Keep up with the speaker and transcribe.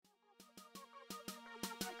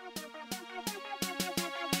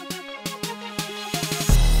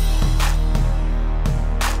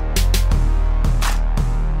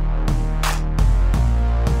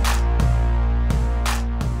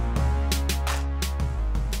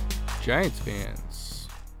Giants fans,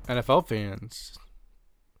 NFL fans,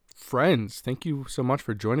 friends, thank you so much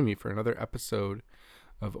for joining me for another episode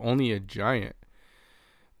of Only a Giant.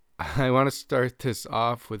 I want to start this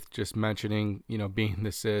off with just mentioning, being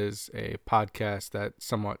this is a podcast that's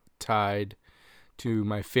somewhat tied to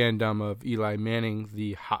my fandom of Eli Manning,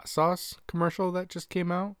 the hot sauce commercial that just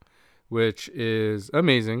came out, which is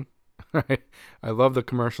amazing. I love the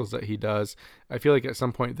commercials that he does. I feel like at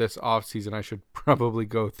some point this off season I should probably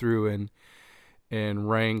go through and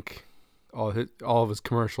rank all of his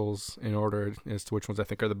commercials in order as to which ones I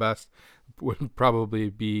think are the best. Would probably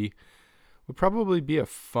be a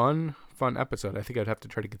fun episode. I think I'd have to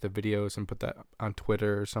try to get the videos and put that on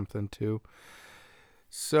Twitter or something too.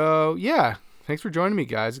 So yeah, thanks for joining me,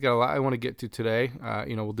 guys. Got a lot I want to get to today.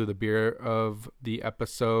 We'll do the beer of the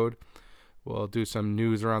episode. We'll do some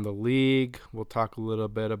news around the league. We'll talk a little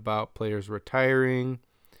bit about players retiring.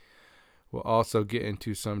 We'll also get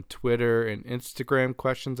into some Twitter and Instagram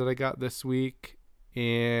questions that I got this week.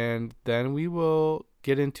 And then we will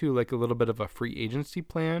get into like a little bit of a free agency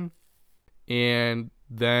plan. And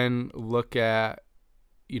then look at,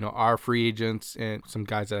 our free agents and some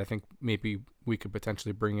guys that I think maybe we could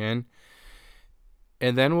potentially bring in.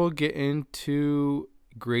 And then we'll get into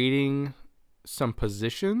grading some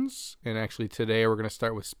positions, and actually today we're going to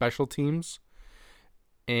start with special teams,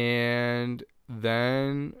 and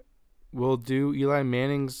then we'll do Eli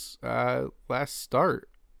Manning's next start,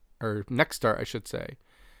 I should say,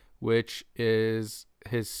 which is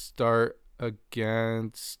his start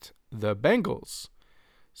against the Bengals.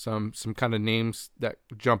 Some kind of names that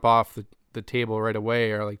jump off the table right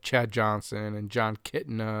away are like Chad Johnson and John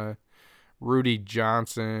Kitna, Rudy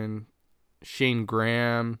Johnson, Shane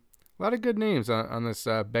Graham. A lot of good names on this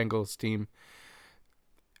Bengals team.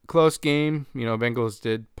 Close game. Bengals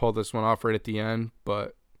did pull this one off right at the end,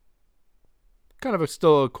 but kind of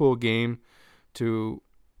still a cool game to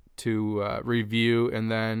review. And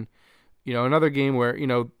then, another game where,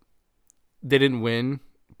 they didn't win,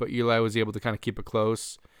 but Eli was able to kind of keep it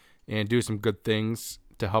close and do some good things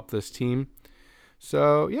to help this team.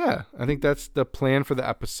 So, yeah, I think that's the plan for the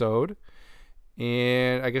episode.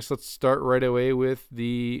 And I guess let's start right away with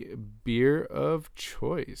the beer of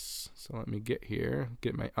choice. So let me get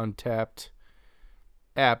my Untappd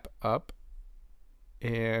app up,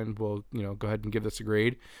 and we'll, go ahead and give this a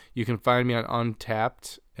grade. You can find me on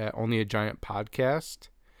Untappd at Only a Giant Podcast.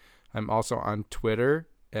 I'm also on Twitter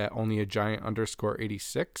at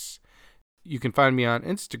onlyagiant_86. You can find me on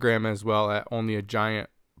Instagram as well at Only a Giant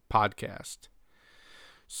Podcast.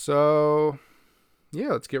 So yeah,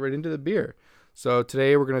 let's get right into the beer. So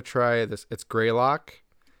today we're going to try this. It's Greylock,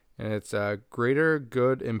 and it's a Greater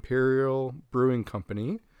Good Imperial Brewing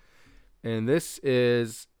Company. And this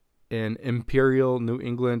is an Imperial New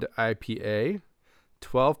England IPA,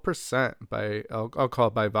 12% I'll call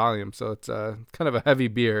it by volume. So it's kind of a heavy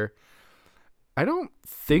beer. I don't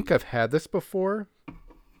think I've had this before,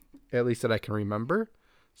 at least that I can remember.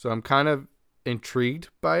 So I'm kind of intrigued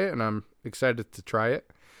by it, and I'm excited to try it.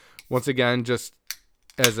 Once again, just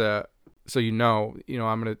as so I'm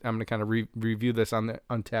gonna kind of review this on the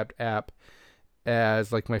Untappd app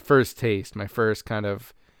as like my first taste, my first kind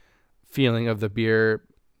of feeling of the beer,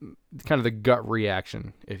 kind of the gut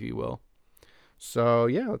reaction, if you will. So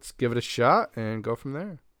yeah, let's give it a shot and go from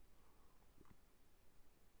there.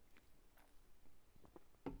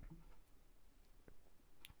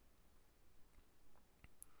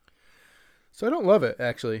 So I don't love it,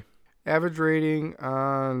 actually. Average rating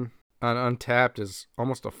on Untappd is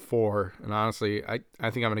almost a 4, and honestly, I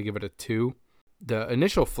think I'm going to give it a 2. The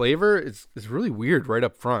initial flavor is really weird right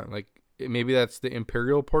up front. Like, maybe that's the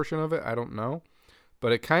Imperial portion of it, I don't know.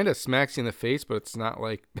 But it kind of smacks you in the face, but it's not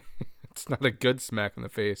like, it's not a good smack in the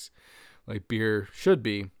face like beer should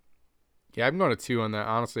be. Yeah, I'm going to 2 on that.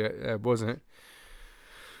 Honestly, I wasn't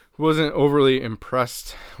overly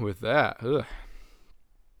impressed with that. Ugh.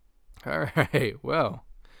 All right, well,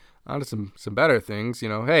 on to some better things.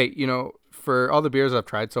 Hey, for all the beers I've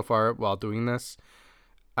tried so far while doing this,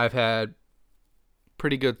 I've had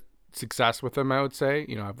pretty good success with them, I would say.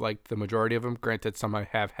 I've liked the majority of them. Granted, some I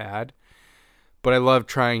have had, but I love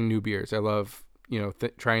trying new beers. I love,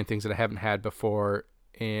 trying things that I haven't had before,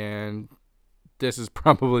 and this is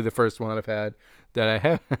probably the first one that I've had that I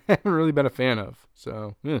haven't really been a fan of.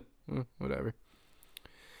 So, whatever.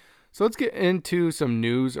 So let's get into some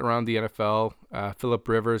news around the NFL. Phillip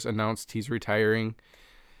Rivers announced he's retiring.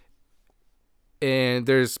 And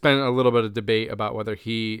there's been a little bit of debate about whether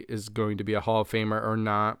he is going to be a Hall of Famer or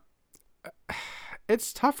not.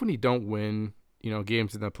 It's tough when you don't win,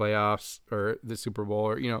 games in the playoffs or the Super Bowl,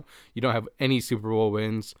 or, you don't have any Super Bowl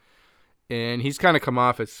wins. And he's kind of come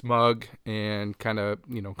off as smug and kind of,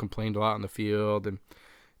 complained a lot on the field. And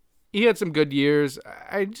he had some good years.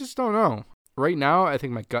 I just don't know. Right now, I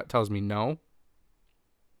think my gut tells me no.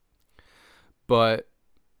 But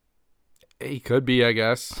he could be, I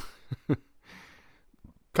guess.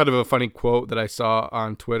 Kind of a funny quote that I saw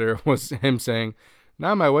on Twitter was him saying,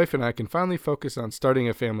 "Now my wife and I can finally focus on starting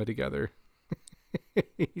a family together."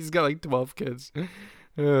 He's got like 12 kids.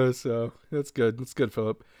 So that's good. That's good,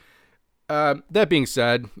 Philip. That being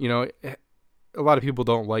said, a lot of people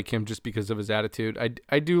don't like him just because of his attitude.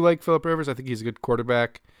 I do like Philip Rivers. I think he's a good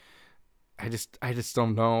quarterback. I just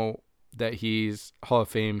don't know that he's Hall of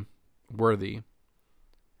Fame worthy.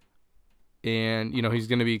 And, he's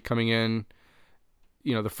going to be coming in,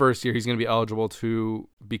 the first year he's going to be eligible to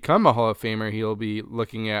become a Hall of Famer. He'll be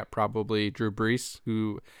looking at probably Drew Brees,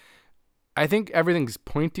 who I think everything's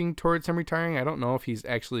pointing towards him retiring. I don't know if he's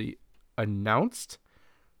actually announced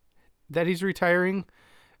that he's retiring.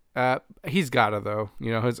 He's got to, though.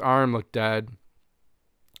 His arm looked dead.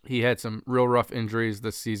 He had some real rough injuries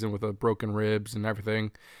this season with broken ribs and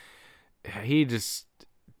everything. He just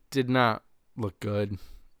did not look good,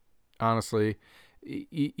 honestly.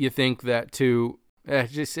 You think that too.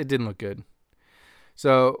 It didn't look good.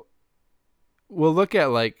 So we'll look at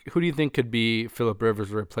who do you think could be Philip Rivers'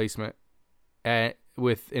 replacement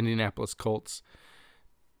with Indianapolis Colts?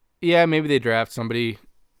 Yeah, maybe they draft somebody.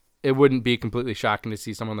 It wouldn't be completely shocking to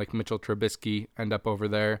see someone like Mitchell Trubisky end up over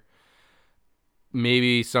there.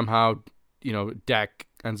 Maybe somehow, Dak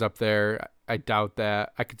ends up there. I doubt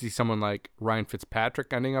that. I could see someone like Ryan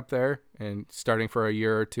Fitzpatrick ending up there and starting for a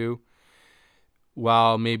year or two,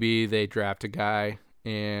 while maybe they draft a guy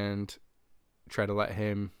and try to let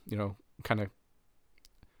him, kind of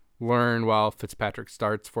learn while Fitzpatrick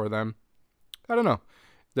starts for them. I don't know.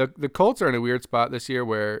 The Colts are in a weird spot this year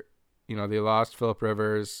where, they lost Philip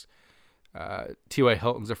Rivers. T.Y.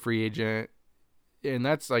 Hilton's a free agent. And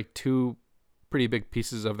that's like two pretty big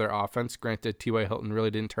pieces of their offense. Granted, T.Y. Hilton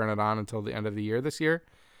really didn't turn it on until the end of the year this year.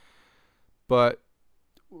 But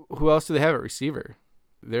who else do they have at receiver?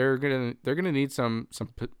 They're gonna need some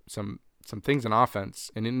things in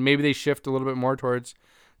offense, and maybe they shift a little bit more towards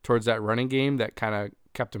that running game that kind of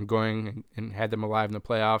kept them going and had them alive in the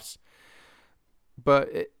playoffs.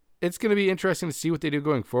 But it's going to be interesting to see what they do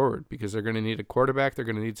going forward, because they're going to need a quarterback, they're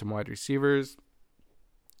going to need some wide receivers,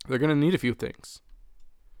 they're going to need a few things.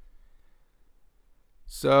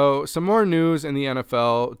 So some more news in the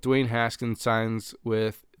NFL. Dwayne Haskins signs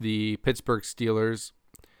with the Pittsburgh Steelers.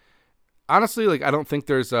 Honestly, I don't think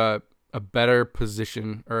there's a better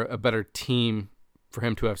position or a better team for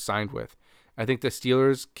him to have signed with. I think the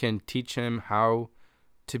Steelers can teach him how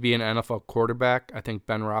to be an NFL quarterback. I think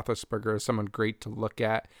Ben Roethlisberger is someone great to look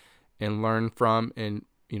at and learn from and,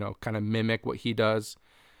 kind of mimic what he does.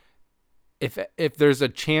 If there's a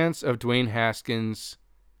chance of Dwayne Haskins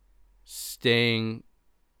staying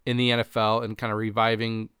in the NFL and kind of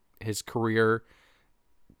reviving his career,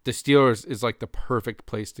 the Steelers is like the perfect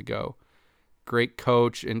place to go. Great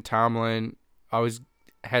coach in Tomlin, always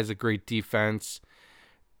has a great defense,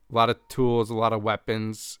 a lot of tools, a lot of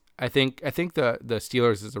weapons. I think the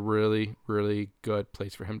Steelers is a really, really good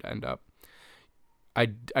place for him to end up. I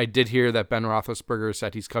did hear that Ben Roethlisberger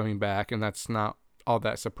said he's coming back, and that's not all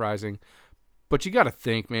that surprising. But you got to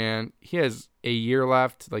think, man, he has a year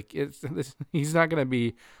left. He's not going to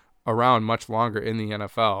be around much longer in the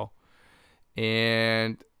NFL.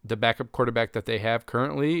 And the backup quarterback that they have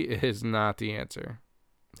currently is not the answer.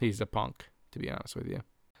 He's a punk, to be honest with you.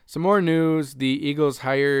 Some more news. The Eagles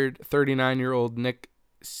hired 39-year-old Nick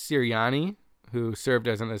Sirianni, who served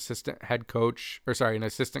as an assistant coach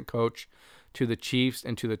to the Chiefs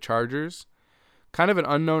and to the Chargers. Kind of an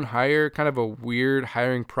unknown hire, kind of a weird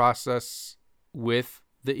hiring process with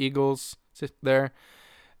the Eagles there.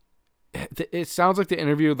 It sounds like they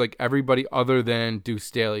interviewed everybody other than Deuce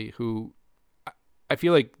Staley, who I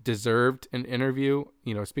feel like deserved an interview.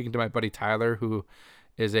 Speaking to my buddy Tyler, who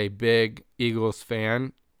is a big Eagles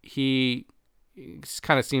fan, he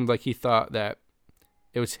kind of seemed like he thought that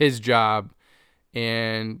it was his job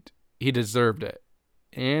and he deserved it.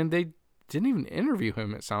 And they didn't even interview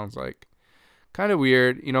him, it sounds like. Kind of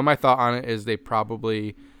weird. My thought on it is they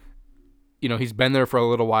probably, he's been there for a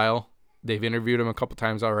little while. They've interviewed him a couple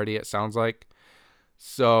times already, it sounds like.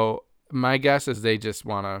 So my guess is they just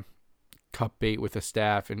want to cut bait with the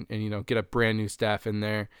staff and get a brand new staff in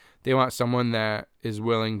there. They want someone that is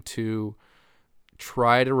willing to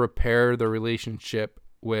try to repair the relationship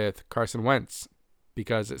with Carson Wentz,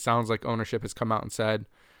 because it sounds like ownership has come out and said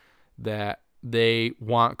that they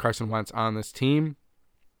want Carson Wentz on this team.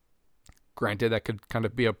 Granted, that could kind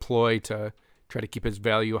of be a ploy to try to keep his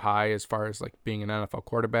value high as far as like being an NFL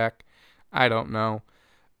quarterback. I don't know.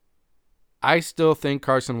 I still think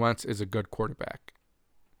Carson Wentz is a good quarterback.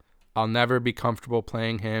 I'll never be comfortable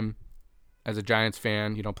playing him as a Giants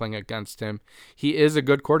fan, playing against him. He is a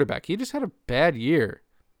good quarterback. He just had a bad year.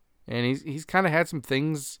 And he's kind of had some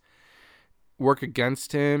things work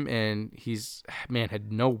against him, and he's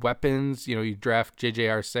had no weapons. You draft J.J.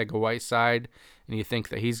 Arcega-Whiteside, and you think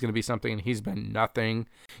that he's going to be something, and he's been nothing.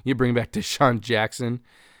 You bring back Deshaun Jackson,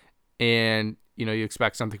 and you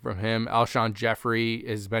expect something from him. Alshon Jeffrey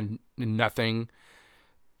has been nothing.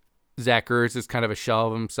 Zach Ertz is kind of a shell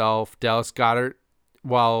of himself. Dallas Goedert,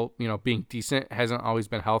 while being decent, hasn't always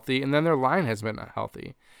been healthy, and then their line has been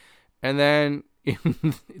healthy. And then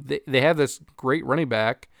they have this great running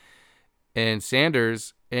back and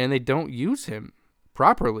Sanders, and they don't use him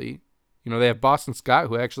properly. They have Boston Scott,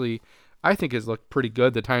 who actually I think has looked pretty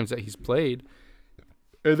good the times that he's played,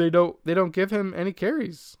 and they don't give him any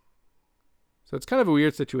carries. So it's kind of a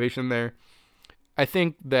weird situation there. I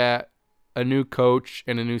think that a new coach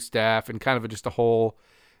and a new staff and kind of just a whole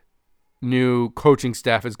new coaching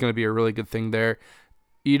staff is going to be a really good thing there.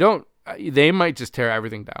 They might just tear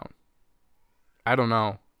everything down. I don't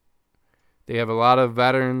know. They have a lot of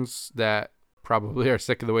veterans that probably are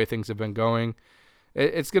sick of the way things have been going.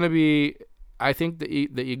 It's going to be, I think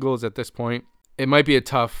the Eagles at this point, it might be a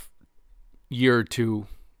tough year or two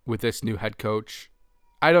with this new head coach.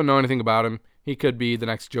 I don't know anything about him. He could be the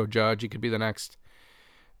next Joe Judge. He could be the next,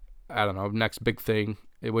 next big thing.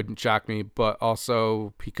 It wouldn't shock me, but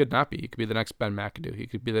also he could not be. He could be the next Ben McAdoo. He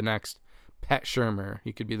could be the next Pat Shurmur.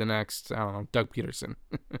 He could be the next, Doug Peterson.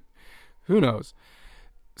 Who knows?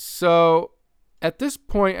 So at this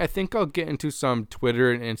point, I think I'll get into some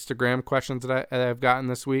Twitter and Instagram questions that I've gotten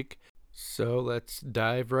this week. So let's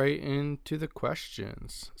dive right into the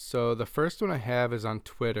questions. So the first one I have is on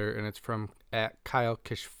Twitter, and it's from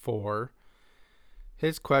 @KyleKish4.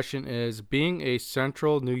 His question is, being a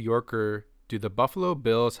Central New Yorker, do the Buffalo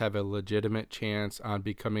Bills have a legitimate chance on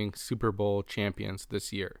becoming Super Bowl champions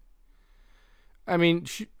this year? I mean,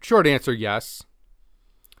 short answer, yes.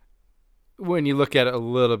 When you look at it a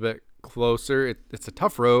little bit closer, it's a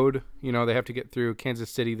tough road. They have to get through Kansas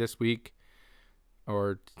City this week,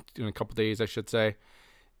 or in a couple days, I should say.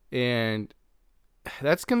 And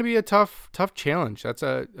that's going to be a tough challenge. That's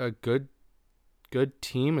a good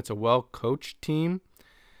team. It's a well-coached team.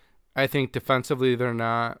 I think defensively they're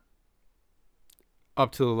not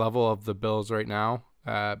up to the level of the Bills right now,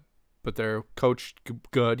 but they're coached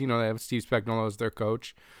good. They have Steve Spagnuolo as their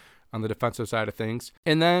coach on the defensive side of things.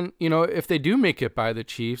 And then, if they do make it by the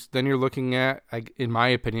Chiefs, then you're looking at, in my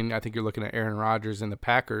opinion, I think you're looking at Aaron Rodgers and the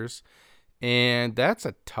Packers. And that's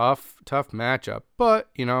a tough matchup. But,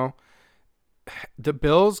 the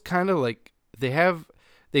Bills kind of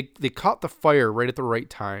they caught the fire right at the right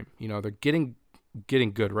time. They're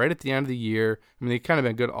getting good right at the end of the year. I mean, they've kind of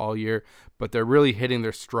been good all year, but they're really hitting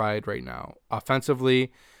their stride right now.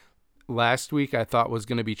 Offensively, last week I thought was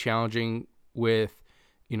going to be challenging with,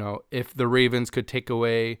 if the Ravens could take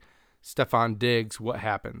away Stephon Diggs, what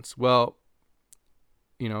happens? Well,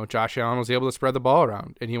 Josh Allen was able to spread the ball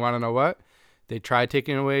around. And you want to know what? They tried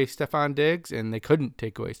taking away Stephon Diggs, and they couldn't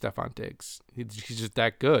take away Stephon Diggs. He's just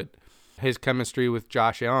that good. His chemistry with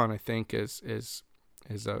Josh Allen, I think, is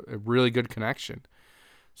a really good connection.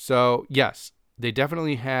 So, yes, they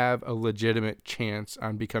definitely have a legitimate chance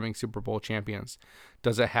on becoming Super Bowl champions.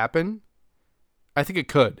 Does it happen? I think it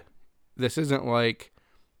could. This isn't like,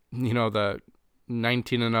 the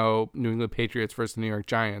 19-0 New England Patriots versus the New York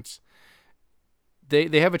Giants.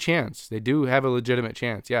 They have a chance. They do have a legitimate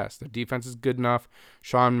chance, yes. Their defense is good enough.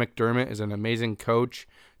 Sean McDermott is an amazing coach.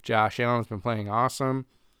 Josh Allen has been playing awesome.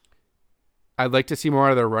 I'd like to see more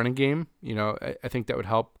out of their running game. I think that would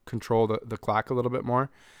help control the clock a little bit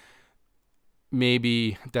more.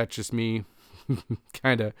 Maybe that's just me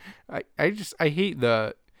kind of. I hate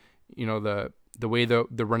the way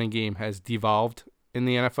the running game has devolved in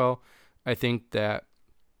the NFL. I think that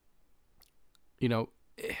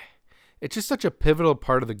it's just such a pivotal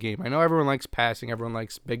part of the game. I know everyone likes passing, everyone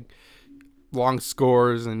likes big long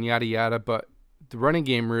scores and yada yada, but the running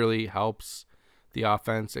game really helps the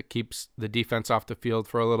offense. It keeps the defense off the field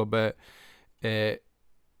for a little bit. It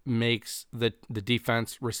makes the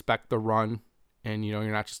defense respect the run, and you're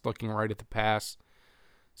not just looking right at the pass.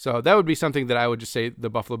 So that would be something that I would just say the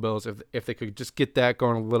Buffalo Bills, if they could just get that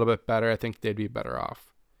going a little bit better, I think they'd be better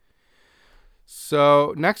off.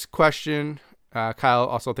 So next question, Kyle,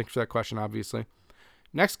 also thanks for that question, obviously.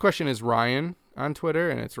 Next question is Ryan on Twitter,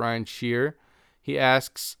 and it's Ryan Shear. He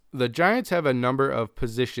asks, the Giants have a number of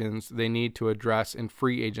positions they need to address in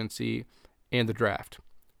free agency and the draft.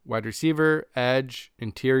 Wide receiver, edge,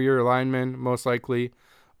 interior lineman, most likely,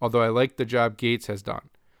 although I like the job Gates has done.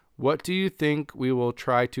 What do you think we will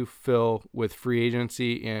try to fill with free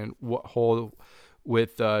agency, and what hole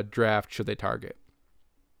with draft should they target?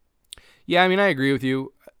 Yeah, I mean, I agree with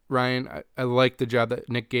you, Ryan. I like the job that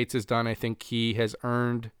Nick Gates has done. I think he has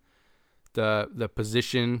earned the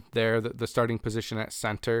position there, the starting position at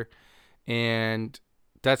center, and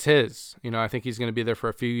that's his. I think he's going to be there for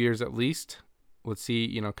a few years at least. Let's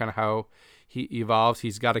see, kind of how he evolves.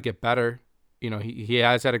 He's got to get better. He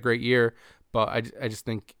has had a great year, but I just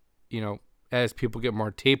think, as people get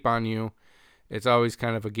more tape on you, it's always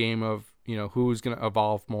kind of a game of, who's going to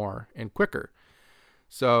evolve more and quicker.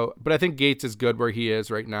 So, but I think Gates is good where he is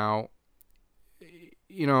right now.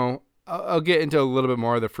 I'll get into a little bit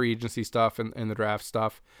more of the free agency stuff and the draft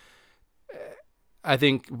stuff. I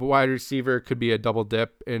think wide receiver could be a double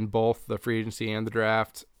dip in both the free agency and the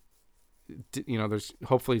draft. There's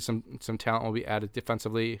hopefully some talent will be added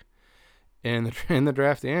defensively in the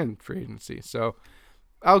draft and free agency. So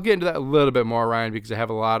I'll get into that a little bit more, Ryan, because I have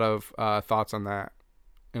a lot of thoughts on that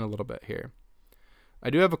in a little bit here. I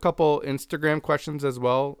do have a couple Instagram questions as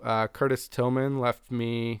well. Curtis Tillman left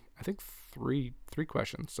me, I think, three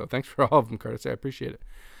questions. So thanks for all of them, Curtis. I appreciate it.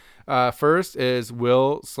 First is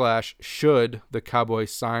should the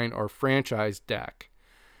Cowboys sign or franchise Dak?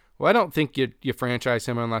 Well, I don't think you franchise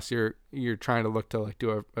him unless you're trying to look to like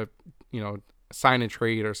do a sign and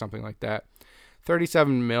trade or something like that.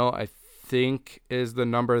 $37 million, I think, is the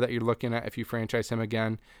number that you're looking at if you franchise him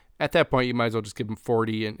again. At that point, you might as well just give him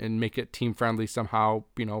 40 and make it team friendly somehow,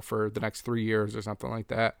 for the next 3 years or something like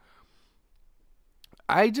that.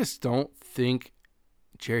 I just don't think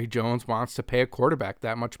Jerry Jones wants to pay a quarterback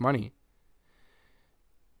that much money.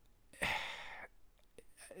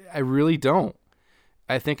 I really don't.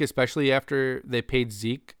 I think especially after they paid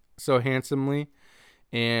Zeke so handsomely,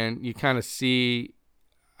 and you kind of see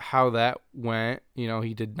how that went.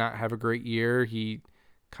 He did not have a great year. He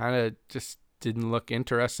kind of just didn't look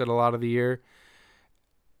interested a lot of the year.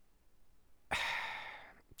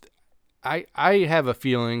 I have a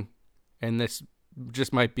feeling, and this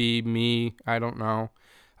just might be me, I don't know.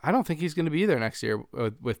 I don't think he's going to be there next year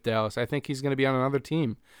with Dallas. I think he's going to be on another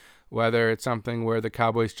team, whether it's something where the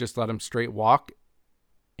Cowboys just let him straight walk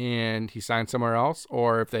and he signs somewhere else,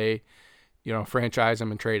 or if they, franchise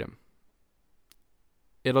him and trade him.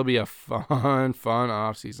 It'll be a fun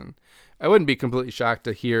offseason. I wouldn't be completely shocked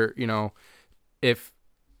to hear, if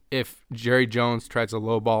Jerry Jones tries to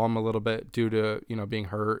lowball him a little bit due to, being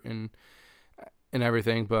hurt and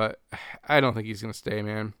everything, but I don't think he's going to stay,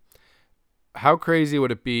 man. How crazy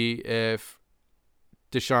would it be if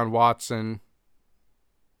Deshaun Watson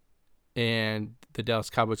and the Dallas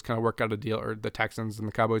Cowboys kind of work out a deal, or the Texans and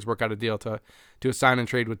the Cowboys work out a deal to do a sign and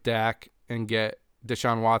trade with Dak and get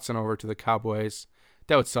Deshaun Watson over to the Cowboys?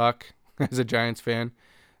 That would suck as a Giants fan.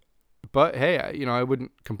 But hey, it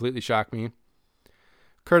wouldn't completely shock me.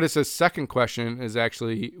 Curtis's second question is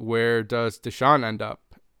actually, where does Deshaun end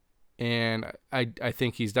up? And I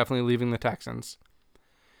think he's definitely leaving the Texans.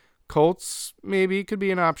 Colts maybe could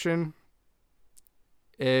be an option.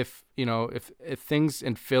 If things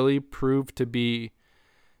in Philly prove to be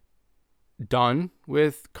done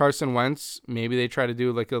with Carson Wentz, maybe they try to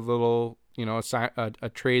do like a little, a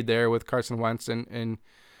trade there with Carson Wentz and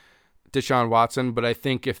Deshaun Watson. But I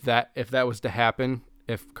think if that was to happen,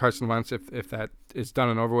 if Carson Wentz, if that is done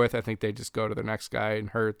and over with, I think they just go to the next guy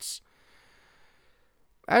and Hurts.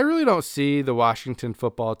 I really don't see the Washington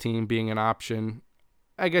football team being an option.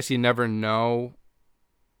 I guess you never know.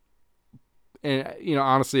 And,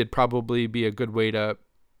 honestly, it'd probably be a good way to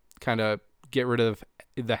kind of get rid of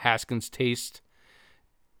the Haskins taste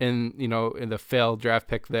in the failed draft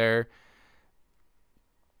pick there.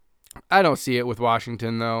 I don't see it with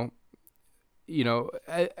Washington, though.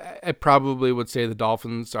 I probably would say the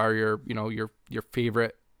Dolphins are your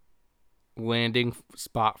favorite landing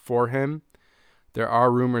spot for him. There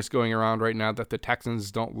are rumors going around right now that the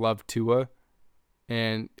Texans don't love Tua,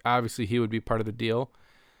 and obviously he would be part of the deal.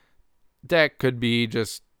 That could be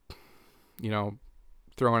just,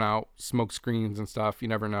 throwing out smoke screens and stuff. You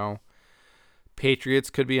never know. Patriots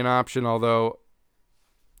could be an option, although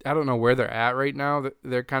I don't know where they're at right now.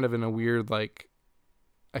 They're kind of in a weird,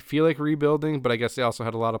 I feel like rebuilding, but I guess they also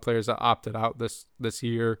had a lot of players that opted out this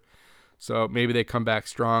year. So maybe they come back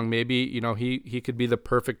strong. Maybe, he could be the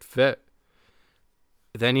perfect fit.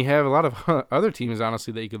 Then you have a lot of other teams,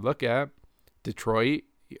 honestly, that you could look at. Detroit,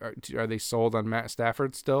 are they sold on Matt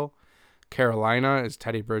Stafford still? Carolina, is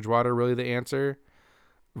Teddy Bridgewater really the answer?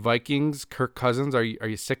 Vikings, Kirk Cousins, are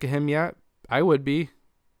you sick of him yet? I would be.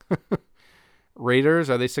 Raiders,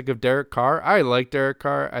 are they sick of Derek Carr? I like Derek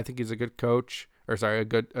Carr. I think he's a good coach, a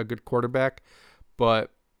good quarterback.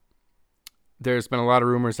 But there's been a lot of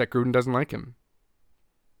rumors that Gruden doesn't like him.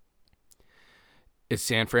 Is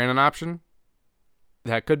San Fran an option?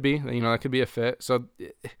 That could be. That could be a fit. So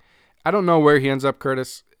I don't know where he ends up,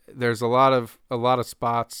 Curtis. There's a lot of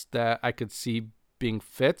spots that I could see being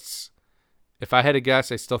fits. If I had to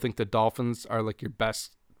guess, I still think the Dolphins are like your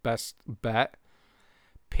best bet.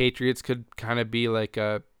 Patriots could kind of be like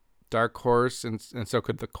a dark horse, and so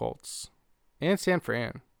could the Colts and San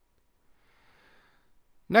Fran.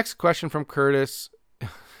 Next question from Curtis.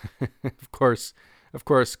 Of course,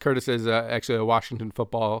 Curtis is actually a Washington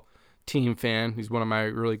football team fan. He's one of my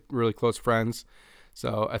really, really close friends.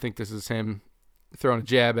 So I think this is him throwing a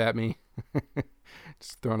jab at me.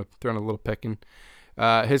 Just throwing a little picking.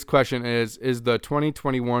 His question is the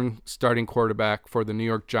 2021 starting quarterback for the New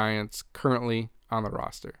York Giants currently on the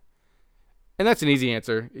roster? And that's an easy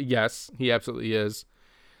answer. Yes, he absolutely is.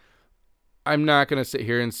 I'm not going to sit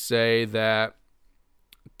here and say that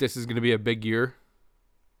this is going to be a big year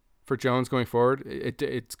for Jones going forward.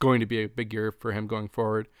 It's going to be a big year for him going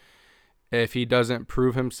forward. If he doesn't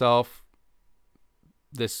prove himself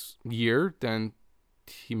this year, then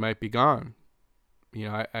he might be gone.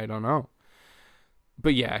 I don't know.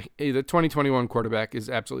 But yeah, the 2021 quarterback is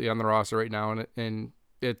absolutely on the roster right now, and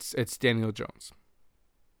it's Daniel Jones.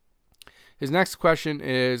 His next question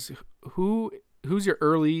is, who's your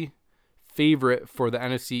early favorite for the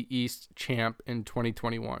NFC East champ in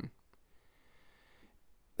 2021?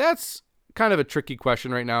 That's kind of a tricky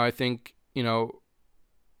question right now. I think,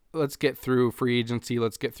 let's get through free agency,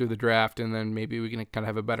 let's get through the draft, and then maybe we can kind of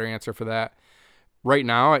have a better answer for that. Right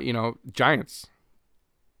now, Giants.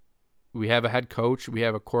 We have a head coach, we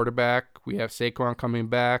have a quarterback, we have Saquon coming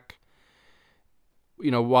back.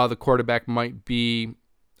 While the quarterback might be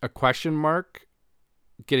a question mark,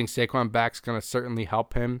 getting Saquon back is going to certainly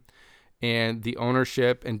help him. And the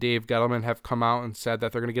ownership and Dave Gettleman have come out and said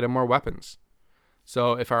that they're going to get him more weapons.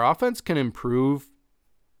 So if our offense can improve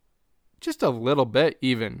just a little bit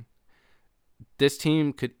even, this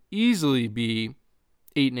team could easily be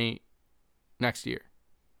 8-8 next year.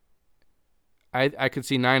 I could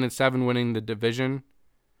see 9-7 winning the division.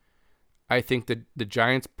 I think that the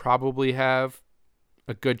Giants probably have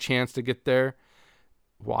a good chance to get there.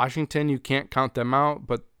 Washington, you can't count them out,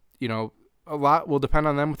 but a lot will depend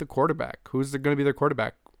on them with the quarterback. Who's going to be their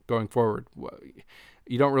quarterback going forward?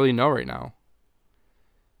 You don't really know right now.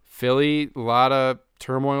 Philly, a lot of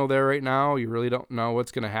turmoil there right now. You really don't know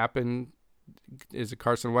what's going to happen. Is it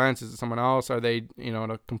Carson Wentz? Is it someone else? Are they, in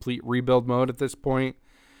a complete rebuild mode at this point?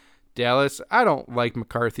 Dallas, I don't like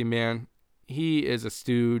McCarthy, man. He is a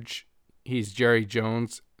stooge. He's Jerry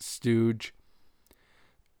Jones' stooge.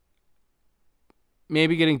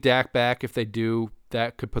 Maybe getting Dak back, if they do,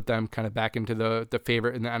 that could put them kind of back into the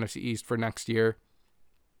favorite in the NFC East for next year.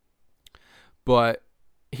 But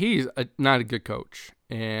he's not a good coach,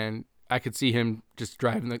 and I could see him just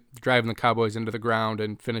driving the Cowboys into the ground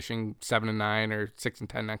and finishing 7-9 or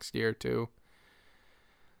 6-10 next year too.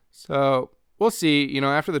 So we'll see.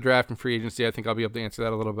 After the draft and free agency, I think I'll be able to answer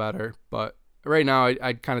that a little better. But right now,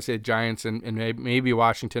 I'd kind of say the Giants and maybe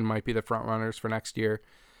Washington might be the front runners for next year.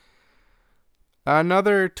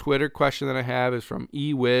 Another Twitter question that I have is from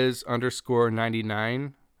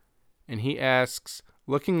ewiz_99, and he asks,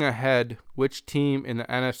 looking ahead, which team in the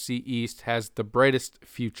NFC East has the brightest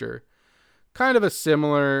future? Kind of a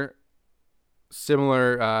similar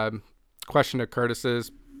question to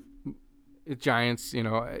Curtis's. Giants,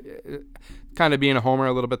 kind of being a homer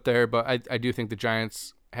a little bit there, but I do think the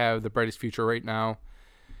Giants have the brightest future right now.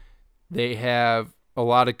 They have a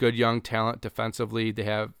lot of good young talent defensively. They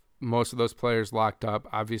have most of those players locked up.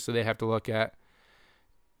 Obviously, they have to look at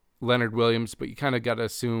Leonard Williams, but you kind of got to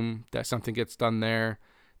assume that something gets done there.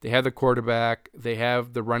 They have the quarterback. They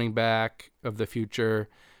have the running back of the future.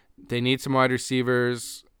 They need some wide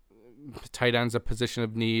receivers. Tight end's a position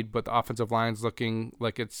of need, but the offensive line's looking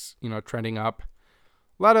like it's trending up.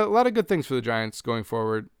 A lot of good things for the Giants going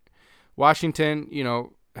forward. Washington,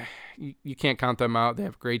 you can't count them out. They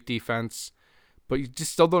have great defense, but you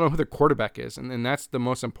just still don't know who their quarterback is, and that's the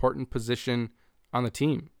most important position on the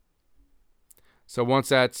team. So once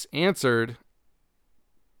that's answered,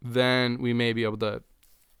 then we may be able to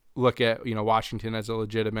look at Washington as a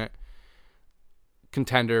legitimate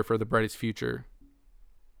contender for the brightest future.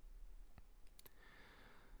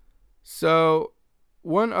 So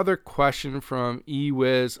one other question from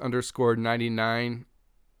ewiz_99.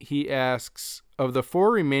 He asks, of the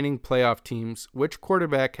 4 remaining playoff teams, which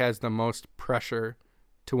quarterback has the most pressure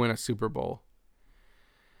to win a Super Bowl?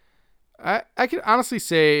 I can honestly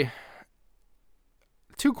say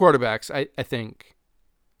two quarterbacks, I think.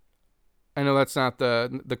 I know that's not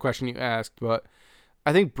the question you asked, but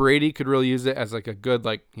I think Brady could really use it as like a good,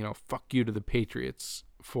 like, fuck you to the Patriots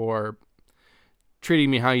for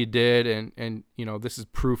treating me how you did. And this is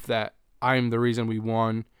proof that I'm the reason we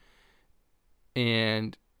won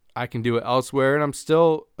and I can do it elsewhere. And I'm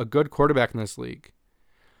still a good quarterback in this league.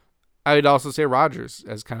 I would also say Rodgers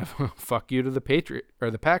as kind of a fuck you to the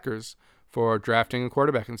the Packers for drafting a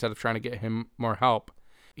quarterback instead of trying to get him more help.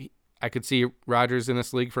 I could see Rodgers in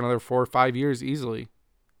this league for another 4 or 5 years easily.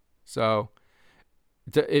 So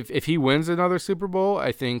if he wins another Super Bowl,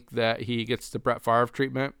 I think that he gets the Brett Favre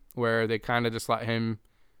treatment where they kind of just let him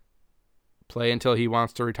play until he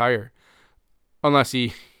wants to retire. Unless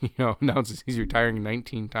he, announces he's retiring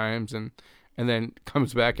 19 times and then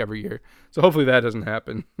comes back every year. So hopefully that doesn't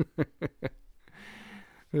happen.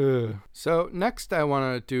 So next I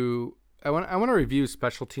want to review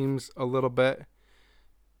special teams a little bit.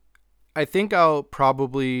 I think I'll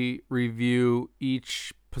probably review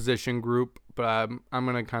each position group, but I'm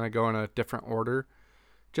going to kind of go in a different order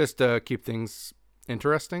just to keep things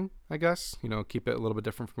interesting, I guess. Keep it a little bit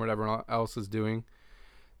different from what everyone else is doing.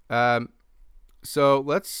 So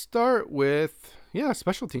let's start with,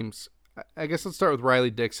 special teams. I guess let's start with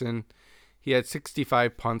Riley Dixon. He had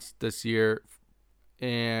 65 punts this year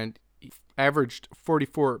and averaged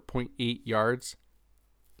 44.8 yards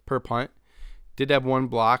per punt. Did have one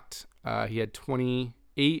blocked. He had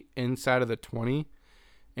 28 inside of the 20,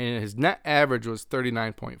 and his net average was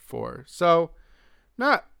 39.4. So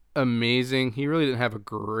not amazing. He really didn't have a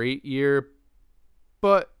great year,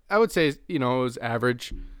 but I would say, it was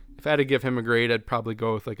average. If I had to give him a grade, I'd probably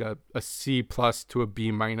go with like a C plus to a B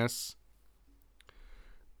minus.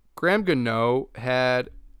 Graham Gano had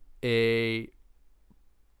a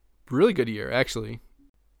really good year, actually.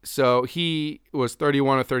 So he was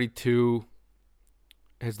 31 of 32.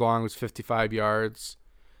 His long was 55 yards.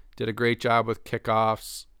 Did a great job with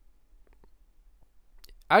kickoffs.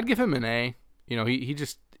 I'd give him an A. He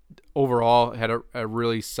just overall had a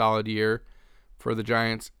really solid year for the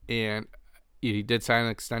Giants, and he did sign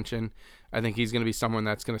an extension. I think he's going to be someone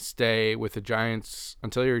that's going to stay with the Giants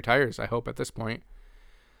until he retires, I hope, at this point.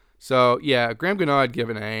 So, Graham Gano, I'd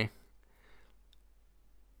give an A.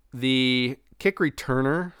 The kick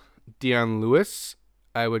returner, Dion Lewis,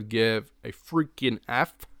 I would give a freaking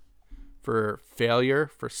F for failure,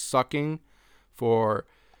 for sucking, for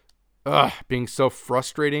being so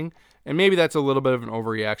frustrating. And maybe that's a little bit of an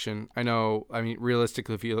overreaction.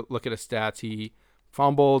 Realistically, if you look at his stats, he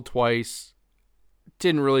fumbled twice,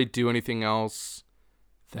 didn't really do anything else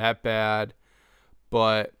that bad.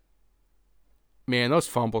 But, man, those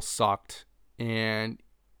fumbles sucked. And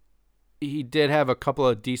he did have a couple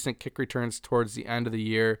of decent kick returns towards the end of the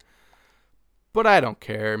year. But I don't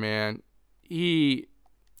care, man.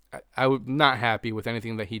 I was not happy with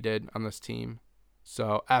anything that he did on this team.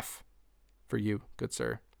 So F for you, good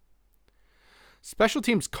sir. Special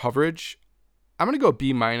teams coverage, I'm going to go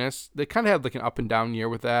B minus. They kind of had like an up and down year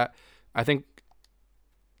with that. I think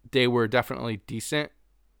they were definitely decent,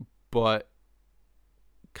 but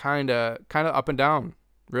kind of up and down,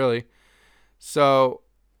 really. So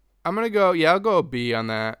I'm going to go, I'll go a B on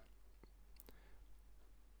that.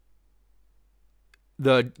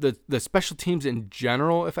 The special teams in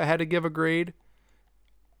general, if I had to give a grade,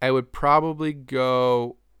 I would probably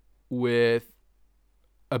go with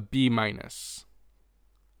a B minus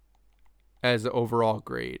as the overall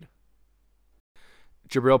grade.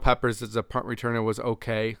 Jabril Peppers as a punt returner was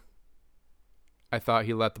okay. I thought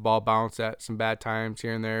he let the ball bounce at some bad times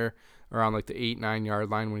here and there around like the 8-9 yard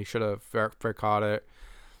line when he should have fair caught it.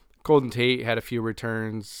 Golden Tate had a few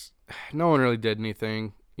returns. No one really did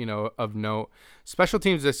anything, of note. Special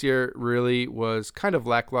teams this year really was kind of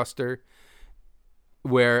lackluster,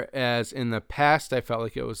 whereas in the past I felt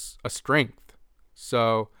like it was a strength.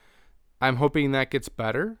 So I'm hoping that gets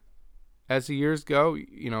better as the years go.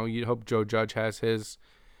 You'd hope Joe Judge has his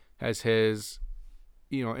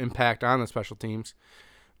impact on the special teams.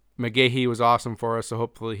 McGahee was awesome for us, so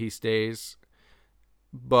hopefully he stays.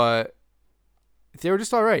 But they were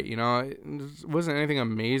just all right, It wasn't anything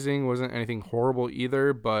amazing, wasn't anything horrible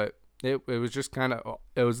either, but it was just kind of,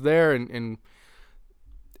 it was there and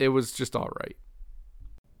it was just all right.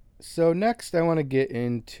 So next I want to get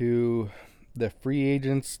into the free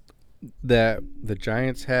agents that the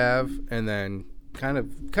Giants have, and then kind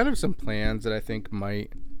of some plans that I think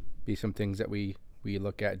might be some things that we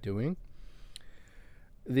look at doing.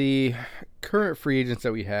 The current free agents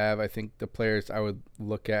that we have, I think the players I would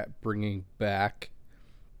look at bringing back.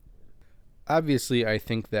 Obviously, I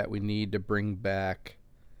think that we need to bring back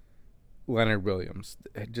Leonard Williams.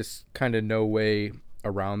 Just kind of no way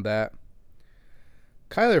around that.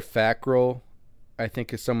 Kyler Fackrell, I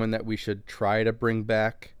think, is someone that we should try to bring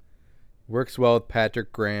back. Works well with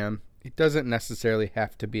Patrick Graham. He doesn't necessarily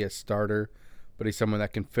have to be a starter, but he's someone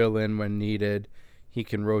that can fill in when needed. He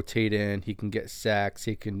can rotate in. He can get sacks.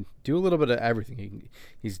 He can do a little bit of everything.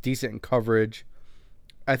 He's decent in coverage.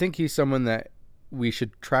 I think he's someone that we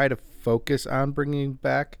should try to focus on bringing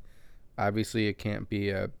back. Obviously, it can't be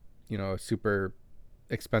a super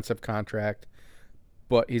expensive contract,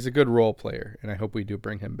 but he's a good role player, and I hope we do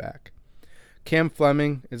bring him back. Cam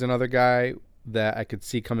Fleming is another guy that I could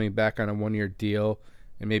see coming back on a 1-year deal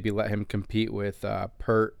and maybe let him compete with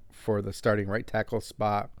Pert for the starting right tackle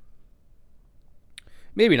spot.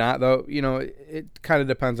 Maybe not, though. It kind of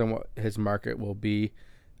depends on what his market will be.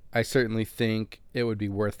 I certainly think it would be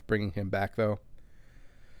worth bringing him back, though.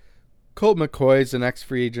 Colt McCoy is the next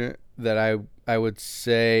free agent that I would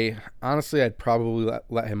say, honestly, I'd probably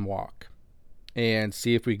let him walk and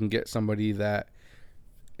see if we can get somebody that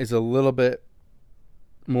is a little bit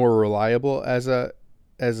more reliable as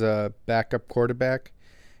a backup quarterback.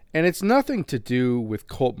 And it's nothing to do with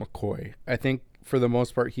Colt McCoy. I think for the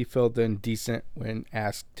most part he filled in decent when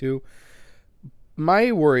asked to.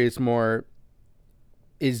 My worry is more,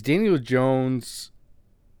 is Daniel Jones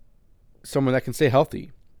someone that can stay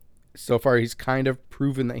healthy? So far he's kind of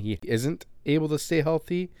proven that he isn't able to stay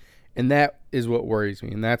healthy, and that is what worries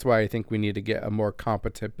me. And that's why I think we need to get a more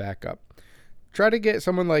competent backup. Try to get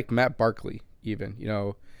someone like Matt Barkley even.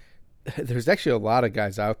 There's actually a lot of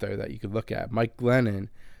guys out there that you could look at. Mike Glennon,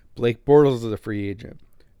 Blake Bortles is a free agent,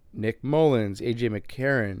 Nick Mullins, A.J.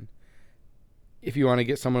 McCarron. If you want to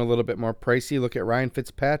get someone a little bit more pricey, look at Ryan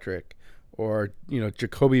Fitzpatrick or,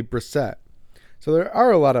 Jacoby Brissett. So there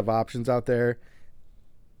are a lot of options out there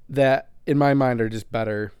that, in my mind, are just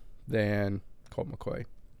better than Colt McCoy.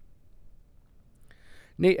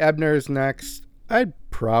 Nate Ebner is next. I'd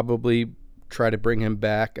probably try to bring him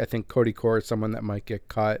back. I think Cody Core is someone that might get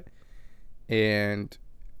cut. And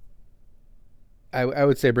I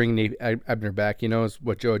would say bring Nate Ebner back. He knows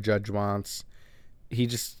what Joe Judge wants. He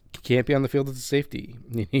just can't be on the field as a safety.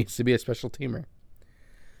 He needs to be a special teamer.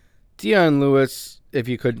 Dion Lewis, if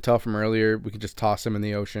you couldn't tell from earlier, we could just toss him in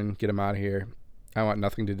the ocean, get him out of here. I want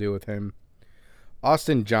nothing to do with him.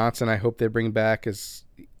 Austin Johnson, I hope they bring back as,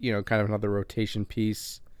 kind of another rotation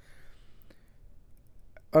piece.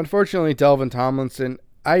 Unfortunately, Delvin Tomlinson,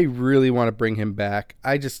 I really want to bring him back.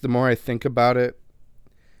 The more I think about it,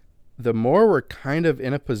 the more we're kind of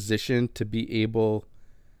in a position to be able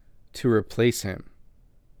to replace him.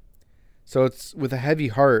 So it's with a heavy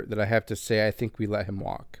heart that I have to say I think we let him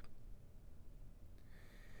walk.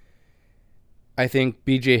 I think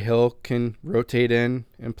B.J. Hill can rotate in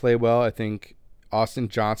and play well. I think Austin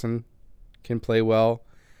Johnson can play well.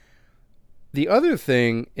 The other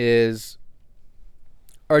thing is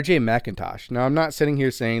R.J. McIntosh. Now, I'm not sitting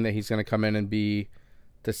here saying that he's going to come in and be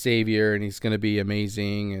the savior and he's going to be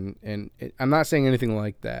amazing. And I'm not saying anything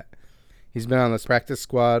like that. He's been on this practice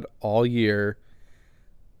squad all year,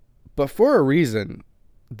 but for a reason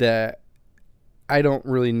that I don't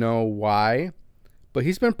really know why. But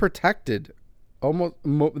he's been protected almost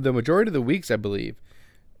the majority of the weeks, I believe.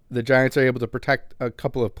 The Giants are able to protect a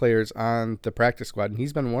couple of players on the practice squad, and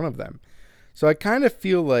he's been one of them. So I kind of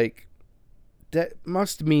feel like that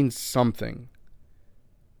must mean something.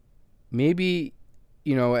 Maybe,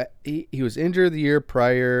 he was injured the year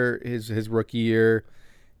prior, his rookie year.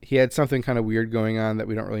 He had something kind of weird going on that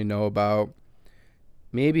we don't really know about.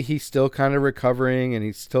 Maybe he's still kind of recovering and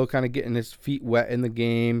he's still kind of getting his feet wet in the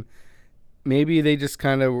game. Maybe they just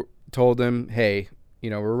kind of told him, hey, we're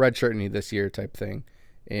redshirting you this year type thing,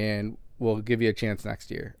 and we'll give you a chance next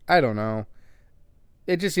year. I don't know.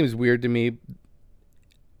 It just seems weird to me.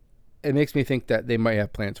 It makes me think that they might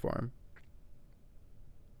have plans for him.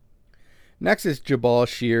 Next is Jabal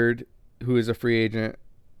Sheard, who is a free agent.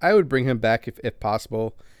 I would bring him back if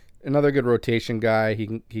possible. Another good rotation guy. He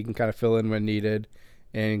can kind of fill in when needed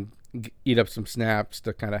and eat up some snaps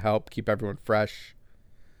to kind of help keep everyone fresh.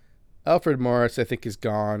 Alfred Morris, I think, is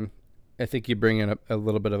gone. I think you bring in a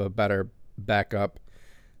little bit of a better backup.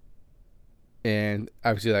 And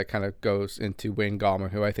obviously that kind of goes into Wayne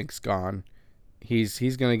Gallman, who I think is gone. He's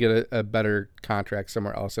going to get a better contract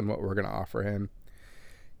somewhere else than what we're going to offer him.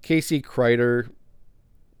 Casey Kreider,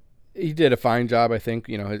 he did a fine job, I think.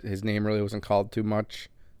 His name really wasn't called too much,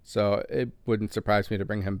 so it wouldn't surprise me to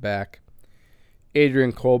bring him back.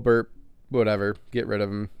 Adrian Colbert, whatever, get rid of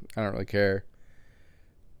him. I don't really care.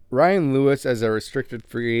 Ryan Lewis as a restricted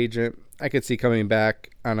free agent, I could see coming back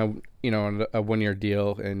on a 1-year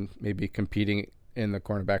deal and maybe competing in the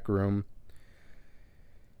cornerback room.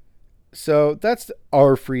 So that's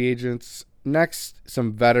our free agents. Next,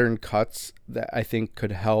 some veteran cuts that I think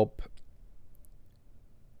could help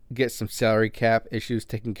get some salary cap issues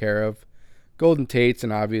taken care of. Golden Tate's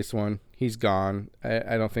an obvious one. He's gone.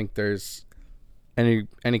 I don't think there's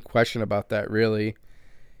any question about that, really.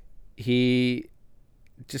 He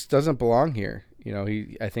just doesn't belong here.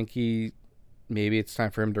 I think maybe it's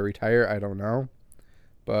time for him to retire. I don't know.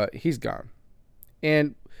 But he's gone.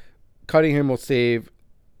 And cutting him will save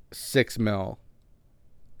 $6 million.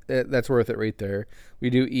 That's worth it right there. We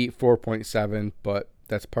do eat 4.7, but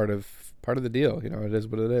that's part of the deal. It is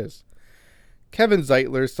what it is. Kevin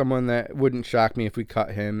Zeitler is someone that wouldn't shock me if we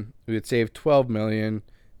cut him. We would save $12 million,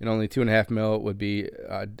 and only $2.5 million would be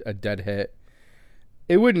a dead hit.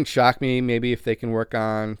 It wouldn't shock me maybe if they can work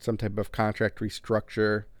on some type of contract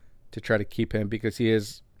restructure to try to keep him, because he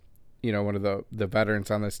is, one of the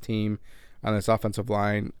veterans on this team, on this offensive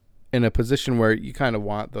line, in a position where you kind of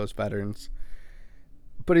want those veterans.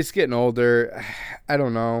 But he's getting older. I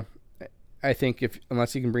don't know. I think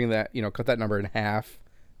unless you can bring that, cut that number in half,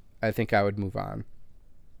 I think I would move on.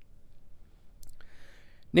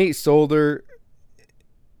 Nate Solder,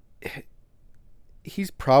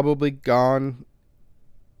 he's probably gone.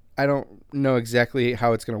 I don't know exactly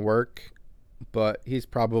how it's going to work, but he's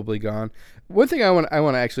probably gone. One thing I want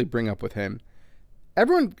to actually bring up with him.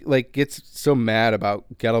 Everyone gets so mad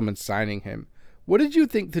about Gettleman signing him. What did you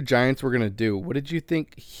think the Giants were going to do? What did you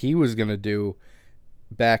think he was going to do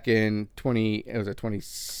back in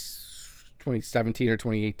 2017 or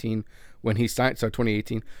 2018 when he signed? So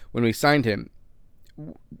 2018 when we signed him.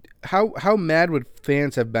 How mad would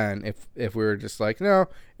fans have been if we were just like, no,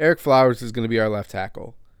 Eric Flowers is going to be our left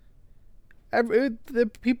tackle? The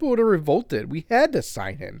people would have revolted. We had to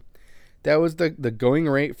sign him. That was the going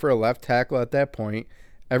rate for a left tackle at that point.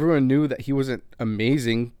 Everyone knew that he wasn't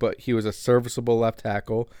amazing, but he was a serviceable left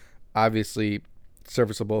tackle. Obviously,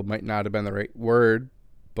 serviceable might not have been the right word,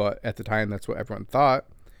 but at the time, that's what everyone thought.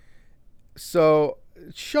 So,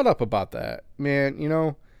 shut up about that, man.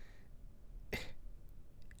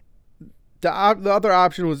 The other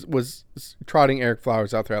option was trotting Eric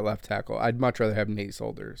Flowers out there at left tackle. I'd much rather have Nate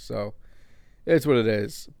Solder. So, it's what it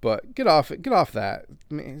is. But get off that.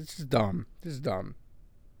 Man, it's just dumb. This is dumb.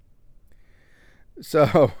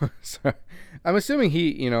 So I'm assuming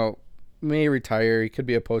he, may retire. He could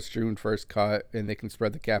be a post-June 1st cut, and they can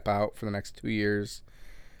spread the cap out for the next 2 years.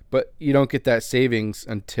 But you don't get that savings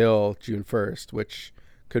until June 1st, which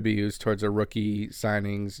could be used towards a rookie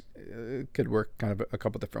signings. It could work kind of a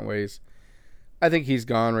couple different ways. I think he's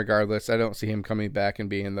gone regardless. I don't see him coming back and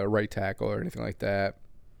being the right tackle or anything like that.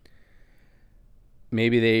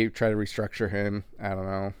 Maybe they try to restructure him. I don't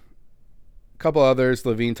know. Couple others.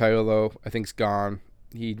 Levine Toilolo, I think, is gone.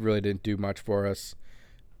 He really didn't do much for us.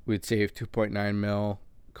 We'd save $2.9 million.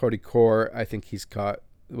 Cody Core, I think he's cut.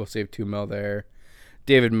 We'll save $2 million there.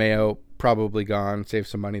 David Mayo, probably gone. Save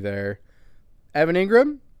some money there. Evan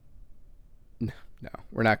Ingram? No,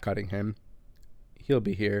 we're not cutting him. He'll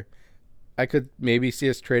be here. I could maybe see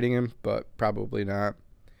us trading him, but probably not.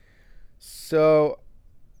 So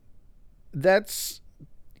that's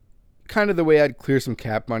kind of the way I'd clear some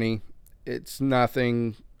cap money. It's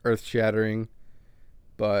nothing earth-shattering,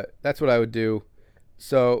 but that's what I would do.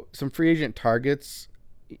 So some free agent targets.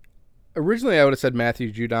 Originally, I would have said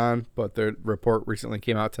Matthew Judon, but the report recently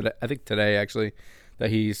came out today. I think today, actually,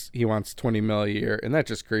 that he wants $20 million a year, and that's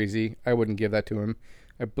just crazy. I wouldn't give that to him.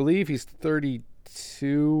 I believe he's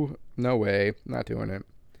 32. No way, not doing it.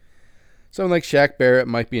 Someone like Shaq Barrett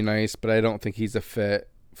might be nice, but I don't think he's a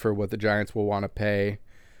fit for what the Giants will want to pay.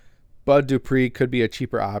 Bud Dupree could be a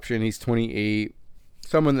cheaper option. He's 28.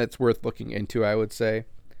 Someone that's worth looking into, I would say.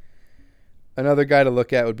 Another guy to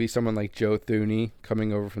look at would be someone like Joe Thuney,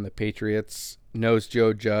 coming over from the Patriots. Knows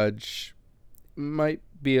Joe Judge. Might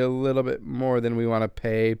be a little bit more than we want to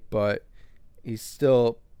pay, but he's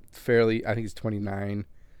still fairly, I think he's 29.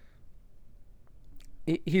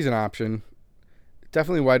 He's an option.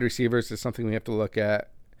 Definitely wide receivers is something we have to look at.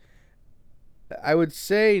 I would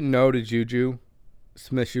say no to Juju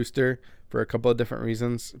Smith-Schuster for a couple of different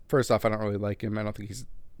reasons. First off, I don't really like him. I don't think he's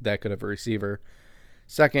that good of a receiver.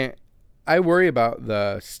 Second, I worry about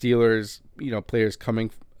the Steelers, players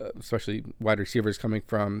coming, especially wide receivers coming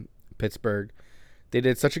from Pittsburgh. They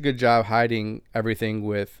did such a good job hiding everything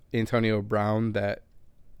with Antonio Brown that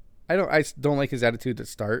I don't like his attitude to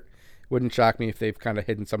start. Wouldn't shock me if they've kind of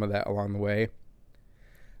hidden some of that along the way.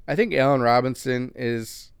 I think Allen Robinson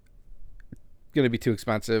is going to be too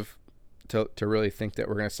expensive to really think that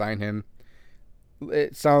we're going to sign him.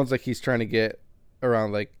 It sounds like he's trying to get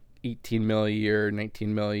around like $18 million a year, $19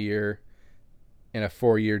 million a year in a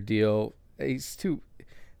 4-year deal. He's too,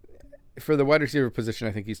 for the wide receiver position,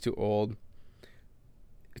 I think he's too old.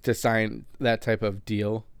 to sign that type of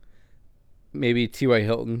deal. Maybe T.Y.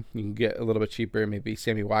 Hilton, you can get a little bit cheaper. Maybe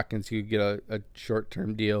Sammy Watkins, you could get a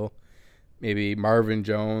short-term deal. Maybe Marvin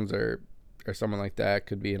Jones or someone like that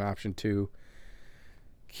could be an option too.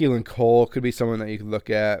 Keelan Cole could be someone that you could look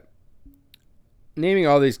at. Naming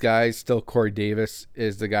all these guys, still Corey Davis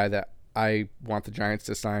is the guy that I want the Giants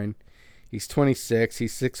to sign. He's 26.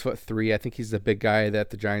 He's 6'3". I think he's the big guy that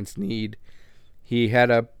the Giants need. He had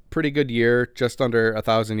a pretty good year, just under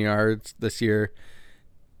 1,000 yards this year.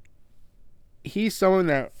 He's someone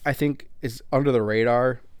that I think is under the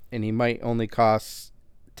radar, and he might only cost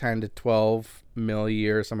 10 to 12 mil a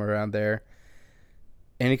year, somewhere around there.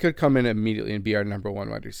 And he could come in immediately and be our number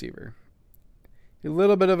one wide receiver. A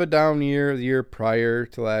little bit of a down year. The year prior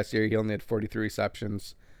to last year, he only had 43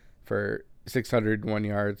 receptions for 601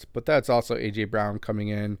 yards. But that's also A.J. Brown coming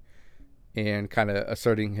in and kind of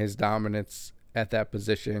asserting his dominance at that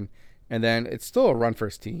position. And then it's still a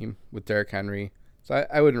run-first team with Derrick Henry. So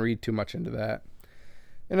I wouldn't read too much into that.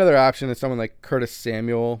 Another option is someone like Curtis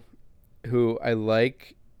Samuel, who I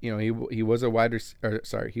like. You know, he was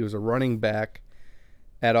he was a running back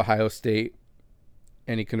at Ohio State,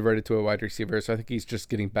 and he converted to a wide receiver. So I think he's just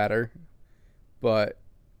getting better. But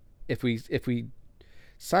if we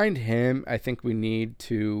signed him, I think we need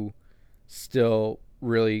to still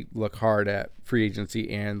really look hard at free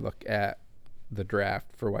agency and look at the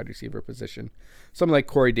draft for wide receiver position. Someone like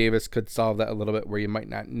Corey Davis could solve that a little bit, where you might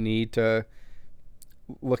not need to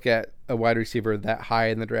look at a wide receiver that high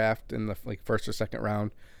in the draft in the first or second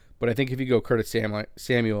round. But I think if you go Curtis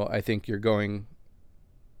Samuel, I think you're going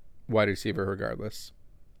wide receiver regardless.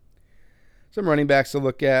 Some running backs to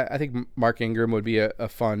look at. I think Mark Ingram would be a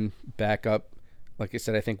fun backup. Like I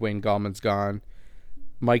said, I think Wayne Gallman's gone.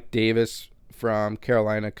 Mike Davis from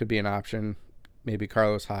Carolina could be an option. Maybe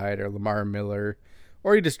Carlos Hyde or Lamar Miller.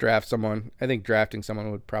 Or you just draft someone. I think drafting someone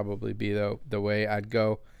would probably be the way I'd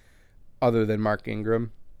go, other than Mark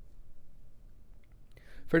Ingram.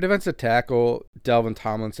 For defensive tackle, Delvin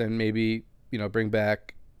Tomlinson, maybe, bring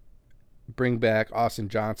back Austin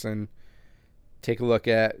Johnson. Take a look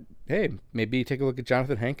at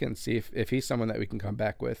Jonathan Hankins, see if he's someone that we can come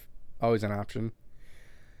back with. Always an option.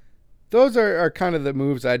 Those are kind of the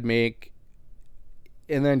moves I'd make.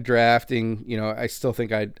 And then drafting, I still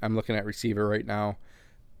think I'm looking at receiver right now.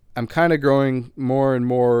 I'm kind of growing more and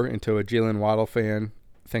more into a Jalen Waddle fan,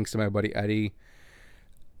 thanks to my buddy Eddie.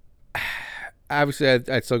 Obviously,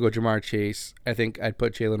 I'd still go Jamar Chase. I think I'd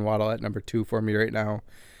put Jalen Waddle at number 2 for me right now.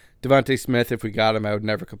 Devontae Smith, if we got him, I would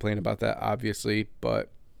never complain about that, obviously.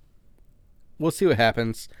 But we'll see what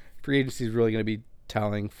happens. Free agency is really going to be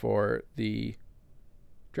telling for the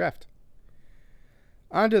draft.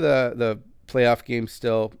 On to the playoff game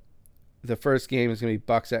still. The first game is going to be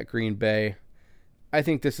Bucs at Green Bay. I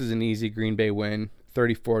think this is an easy Green Bay win,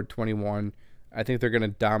 34-21. I think they're going to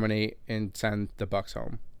dominate and send the Bucs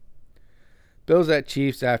home. Bills at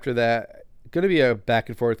Chiefs after that. Going to be a back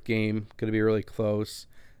and forth game. Going to be really close.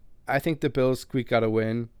 I think the Bills squeak out a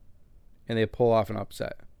win and they pull off an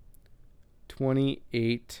upset.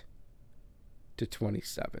 28-27.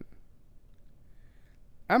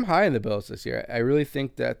 I'm high in the Bills this year. I really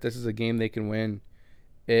think that this is a game they can win.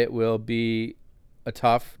 It will be a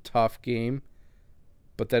tough game,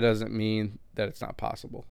 but that doesn't mean that it's not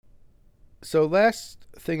possible. So last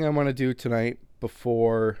thing I want to do tonight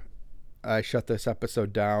before I shut this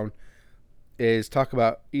episode down is talk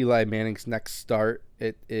about Eli Manning's next start.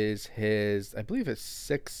 It is I believe his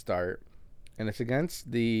 6th start, and it's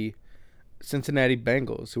against the Cincinnati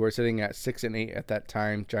Bengals, who are sitting at 6-8 at that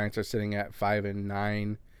time. Giants are sitting at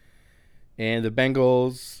 5-9, and the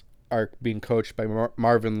Bengals are being coached by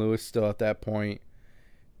Marvin Lewis still at that point.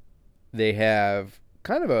 They have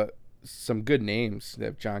kind of some good names. They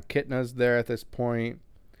have John Kitna's there at this point,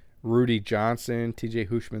 Rudy Johnson, TJ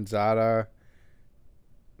Houshmandzadeh,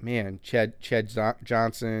 Chad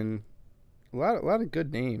Johnson, a lot of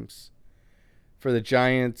good names. For the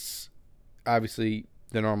Giants, obviously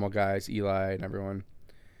the normal guys, Eli and everyone.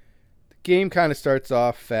 The game kind of starts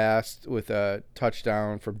off fast with a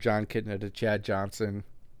touchdown from John Kitna to Chad Johnson.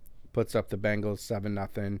 Puts up the Bengals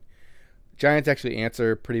 7-0. Giants actually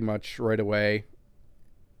answer pretty much right away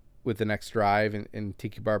with the next drive, and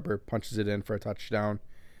Tiki Barber punches it in for a touchdown.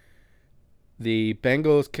 The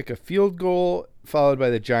Bengals kick a field goal, followed by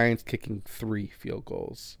the Giants kicking 3 field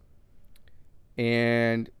goals.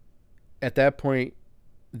 And at that point,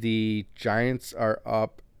 the Giants are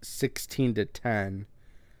up 16-10.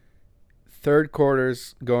 Third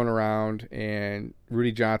quarter's going around, and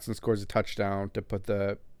Rudy Johnson scores a touchdown to put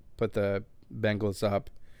the Bengals up.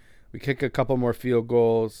 We kick a couple more field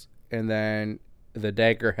goals, and then the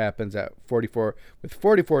dagger happens at 44 with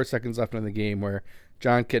 44 seconds left in the game, where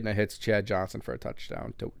Jon Kitna hits Chad Johnson for a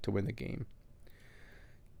touchdown to win the game.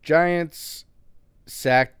 Giants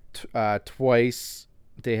sacked twice.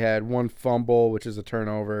 They had one fumble, which is a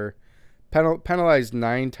turnover. Penalized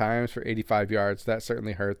 9 times for 85 yards. That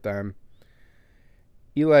certainly hurt them.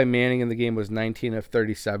 Eli Manning in the game was 19 of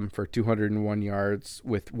 37 for 201 yards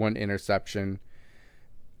with 1 interception.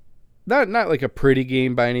 Not like a pretty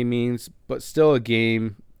game by any means, but still a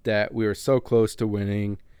game that we were so close to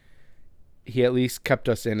winning. He at least kept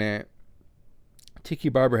us in it. Tiki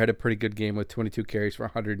Barber had a pretty good game with 22 carries for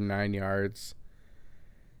 109 yards.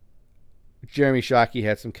 Jeremy Shockey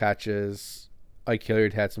had some catches. Ike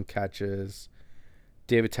Hilliard had some catches.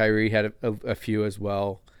 David Tyree had a few as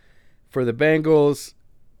well. For the Bengals,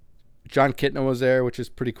 Jon Kitna was there, which is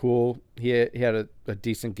pretty cool. He had a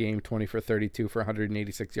decent game, 20 for 32 for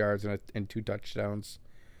 186 yards and 2 touchdowns.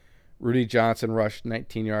 Rudy Johnson rushed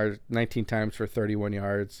 19 times for 31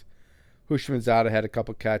 yards. Hushmanzada had a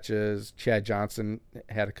couple catches. Chad Johnson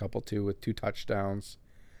had a couple too with 2 touchdowns.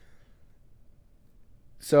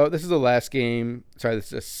 So this is the last game. Sorry, this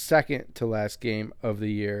is the second to last game of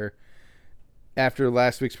the year. After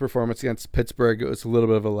last week's performance against Pittsburgh, it was a little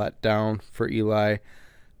bit of a letdown for Eli.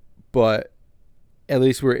 But at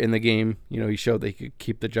least we're in the game. He showed that he could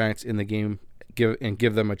keep the Giants in the game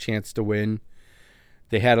give them a chance to win.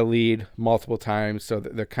 They had a lead multiple times, so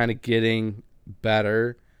they're kind of getting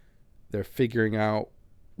better. They're figuring out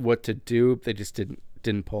what to do. They just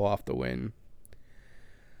didn't pull off the win.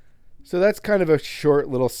 So that's kind of a short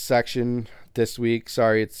little section this week.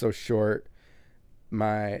 Sorry it's so short.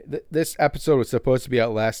 This episode was supposed to be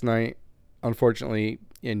out last night. Unfortunately,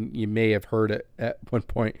 and you may have heard it at one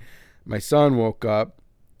point, my son woke up.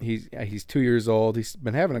 He's 2 years old. He's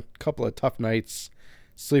been having a couple of tough nights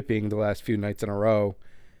sleeping the last few nights in a row.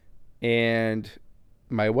 And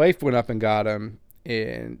my wife went up and got him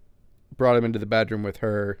and brought him into the bedroom with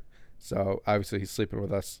her. So obviously he's sleeping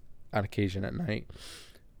with us on occasion at night.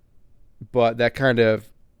 But that kind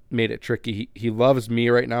of made it tricky. He loves me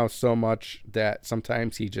right now so much that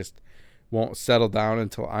sometimes he just won't settle down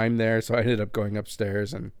until I'm there. So I ended up going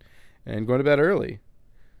upstairs and going to bed early.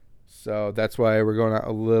 So that's why we're going out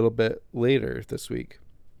a little bit later this week.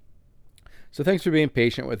 So thanks for being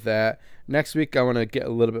patient with that. Next week, I want to get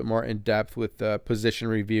a little bit more in depth with the position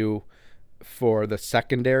review for the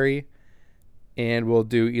secondary. And we'll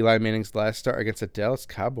do Eli Manning's last start against the Dallas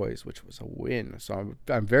Cowboys, which was a win. So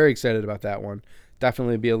I'm very excited about that one.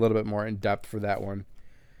 Definitely be a little bit more in depth for that one.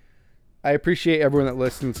 I appreciate everyone that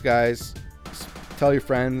listens, guys. Tell your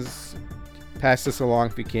friends. Pass this along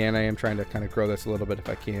if you can. I am trying to kind of grow this a little bit if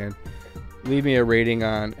I can. Leave me a rating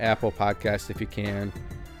on Apple Podcasts if you can.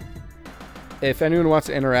 If anyone wants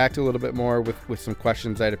to interact a little bit more with some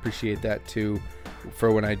questions, I'd appreciate that too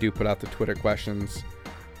for when I do put out the Twitter questions.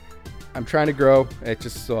 I'm trying to grow. It's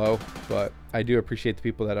just slow, but I do appreciate the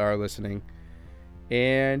people that are listening.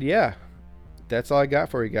 And yeah, that's all I got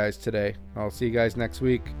for you guys today. I'll see you guys next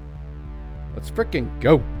week. Let's freaking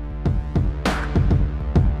go.